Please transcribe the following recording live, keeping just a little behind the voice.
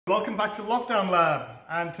Welcome back to Lockdown Lab,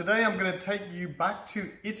 and today I'm going to take you back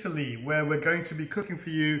to Italy, where we're going to be cooking for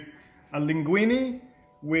you a linguine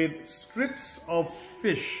with strips of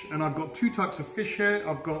fish. And I've got two types of fish here.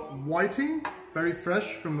 I've got whiting, very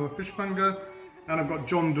fresh from the fishmonger, and I've got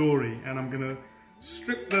John Dory, and I'm going to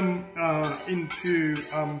strip them into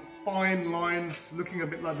fine lines looking a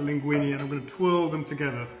bit like the linguine, and I'm going to twirl them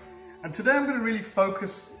together. And today I'm going to really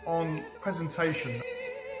focus on presentation.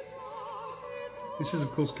 This is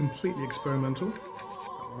of course completely experimental.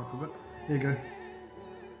 Here you go.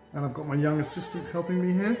 And I've got my young assistant helping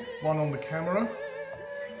me here. One on the camera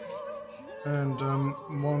and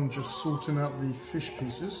one just sorting out the fish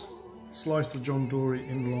pieces. Slice the John Dory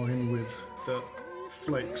in line with the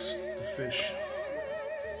flakes of the fish.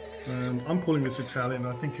 And I'm calling this Italian.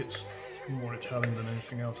 I think it's more Italian than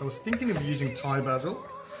anything else. I was thinking of using Thai basil.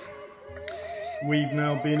 We've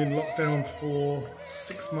now been in lockdown for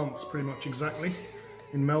 6 months, pretty much exactly,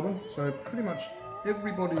 in Melbourne. So pretty much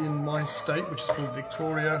everybody in my state, which is called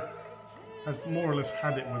Victoria, has more or less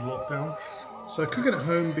had it with lockdown. So cooking at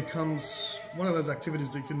home becomes one of those activities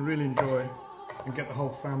that you can really enjoy and get the whole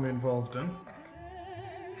family involved in.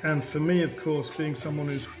 And for me, of course, being someone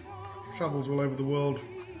who travels all over the world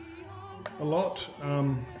a lot,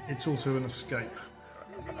 it's also an escape.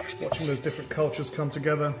 Watching those different cultures come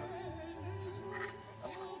together,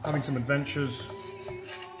 having some adventures,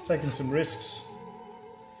 taking some risks,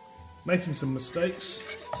 making some mistakes,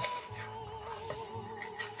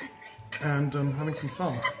 and having some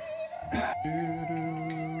fun.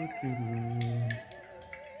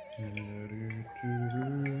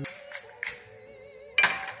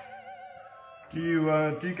 Do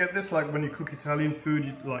you get this, like when you cook Italian food,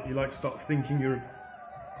 you like start thinking you're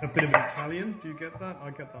a bit of an Italian? Do you get that? I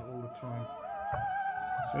get that all the time.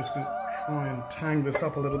 So I'm just going to try and tang this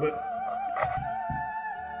up a little bit.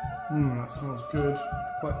 That smells good.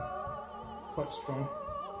 Quite strong.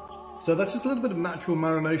 So that's just a little bit of natural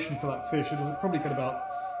marination for that fish. It'll probably get about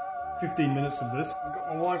 15 minutes of this. I've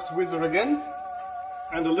got my wife's whizzer again,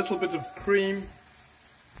 and a little bit of cream.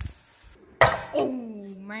 Oh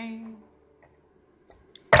man.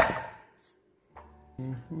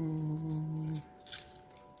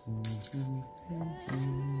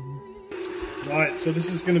 Right, so this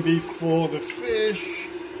is going to be for the fish,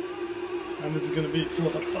 and this is going to be for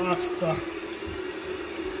the pasta.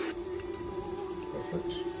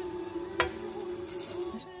 Perfect.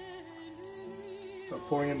 Start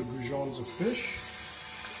pouring in the goujons of fish.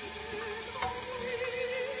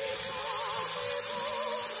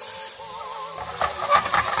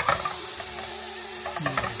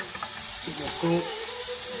 Bit more salt.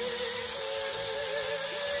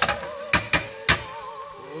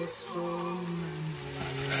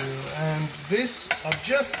 This I've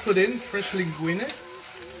just put in fresh linguine,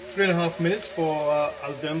 3.5 minutes for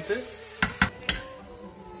al dente.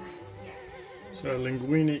 So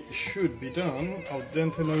linguine should be done al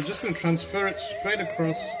dente. Now we're just going to transfer it straight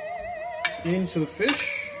across into the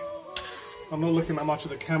fish. I'm not looking that much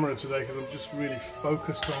at the camera today because I'm just really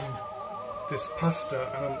focused on this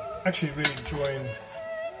pasta, and I'm actually really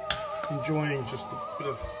enjoying just a bit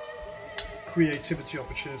of creativity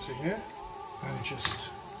opportunity here, and just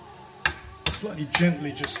slightly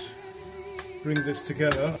gently just bring this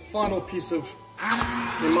together. Final piece of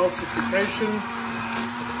emulsification.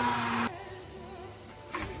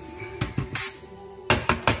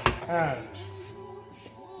 And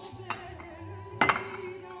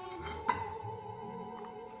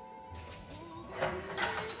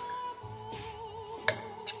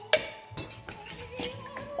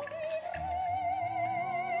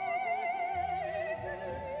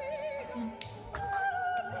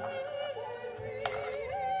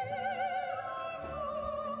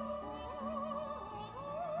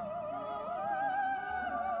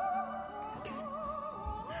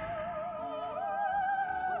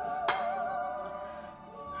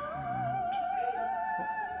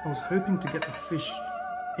I was hoping to get the fish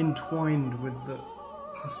entwined with the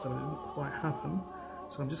pasta, but it didn't quite happen.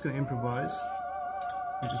 So I'm just going to improvise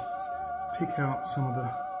and just pick out some of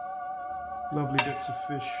the lovely bits of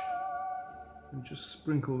fish and just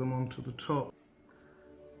sprinkle them onto the top.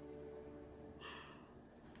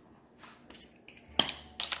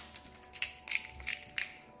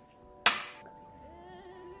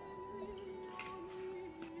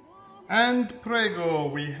 And prego,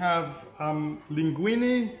 we have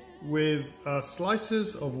linguine with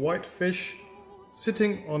slices of white fish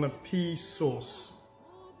sitting on a pea sauce.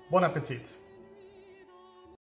 Bon appetit!